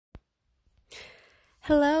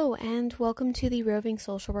Hello, and welcome to the Roving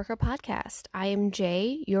Social Worker podcast. I am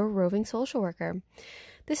Jay, your roving social worker.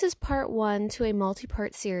 This is part one to a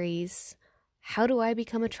multi-part series, How Do I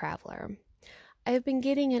Become a Traveler? I have been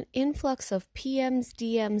getting an influx of PMs,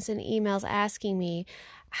 DMs, and emails asking me,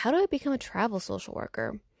 how do I become a travel social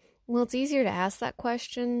worker? Well, it's easier to ask that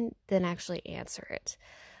question than actually answer it.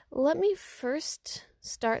 Let me first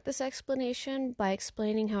start this explanation by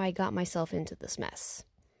explaining how I got myself into this mess.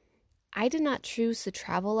 I did not choose the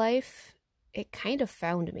travel life. It kind of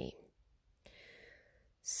found me.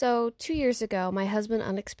 So 2 years ago, my husband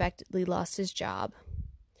unexpectedly lost his job,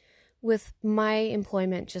 with my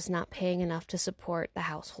employment just not paying enough to support the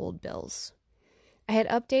household bills. I had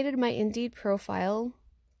updated my Indeed profile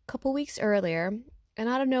a couple weeks earlier, and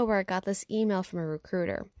out of nowhere I got this email from a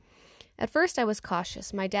recruiter. At first I was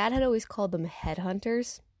cautious. My dad had always called them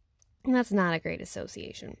headhunters, and that's not a great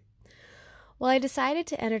association. Well, I decided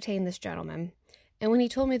to entertain this gentleman, and when he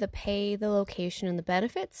told me the pay, the location, and the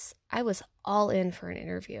benefits, I was all in for an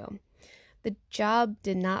interview. The job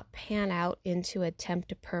did not pan out into a temp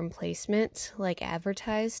to perm placement like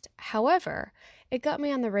advertised. However, it got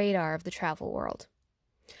me on the radar of the travel world.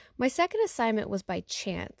 My second assignment was by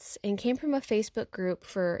chance and came from a Facebook group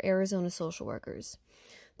for Arizona social workers.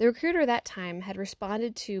 The recruiter that time had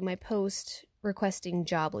responded to my post requesting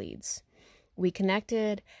job leads. We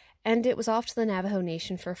connected, and it was off to the Navajo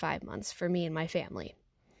Nation for 5 months for me and my family.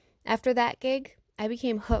 After that gig, I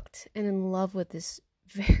became hooked and in love with this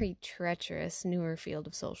very treacherous newer field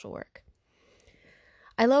of social work.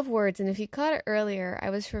 I love words, and if you caught it earlier,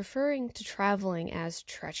 I was referring to traveling as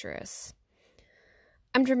treacherous.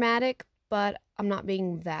 I'm dramatic, but I'm not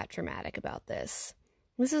being that dramatic about this.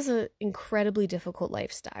 This is an incredibly difficult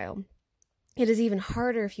lifestyle. It is even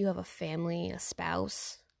harder if you have a family, a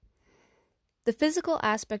spouse. The physical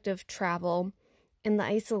aspect of travel and the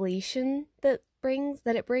isolation that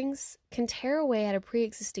it brings can tear away at a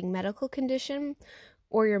pre-existing medical condition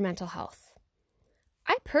or your mental health.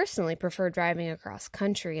 I personally prefer driving across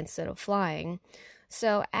country instead of flying,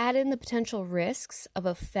 so add in the potential risks of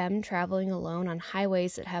a femme traveling alone on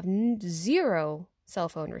highways that have zero cell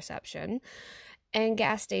phone reception and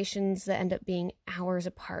gas stations that end up being hours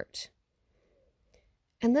apart.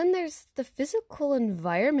 And then there's the physical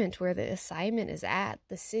environment where the assignment is at,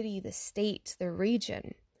 the city, the state, the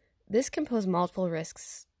region. This can pose multiple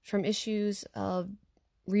risks from issues of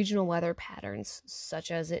regional weather patterns,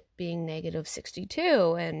 such as it being negative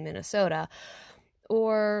 62 in Minnesota,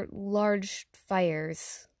 or large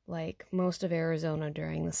fires like most of Arizona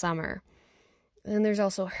during the summer. And there's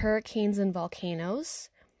also hurricanes and volcanoes.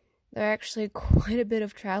 There are actually quite a bit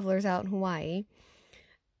of travelers out in Hawaii.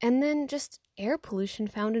 And then just air pollution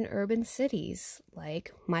found in urban cities,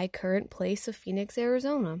 like my current place of Phoenix,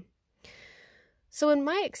 Arizona. So in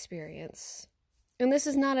my experience, and this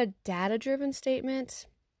is not a data-driven statement,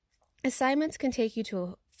 assignments can take you to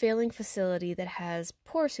a failing facility that has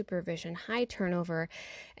poor supervision, high turnover,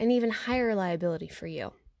 and even higher liability for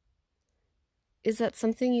you. Is that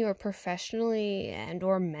something you are professionally and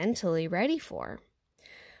or mentally ready for?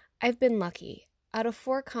 I've been lucky. Out of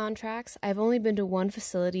 4 contracts, I've only been to one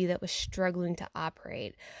facility that was struggling to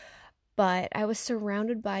operate, but I was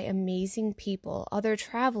surrounded by amazing people, other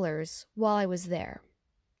travelers, while I was there.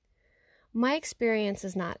 My experience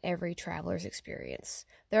is not every traveler's experience.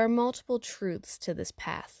 There are multiple truths to this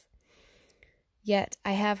path. Yet,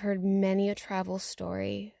 I have heard many a travel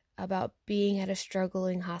story about being at a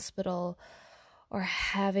struggling hospital or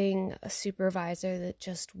having a supervisor that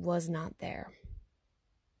just was not there.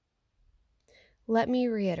 Let me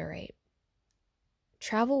reiterate,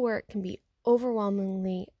 travel work can be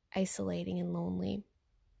overwhelmingly isolating and lonely.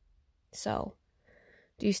 So,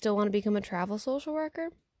 do you still want to become a travel social worker?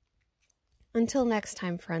 Until next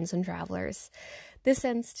time, friends and travelers, this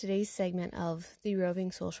ends today's segment of the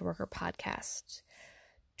Roving Social Worker podcast.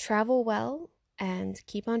 Travel well and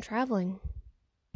keep on traveling.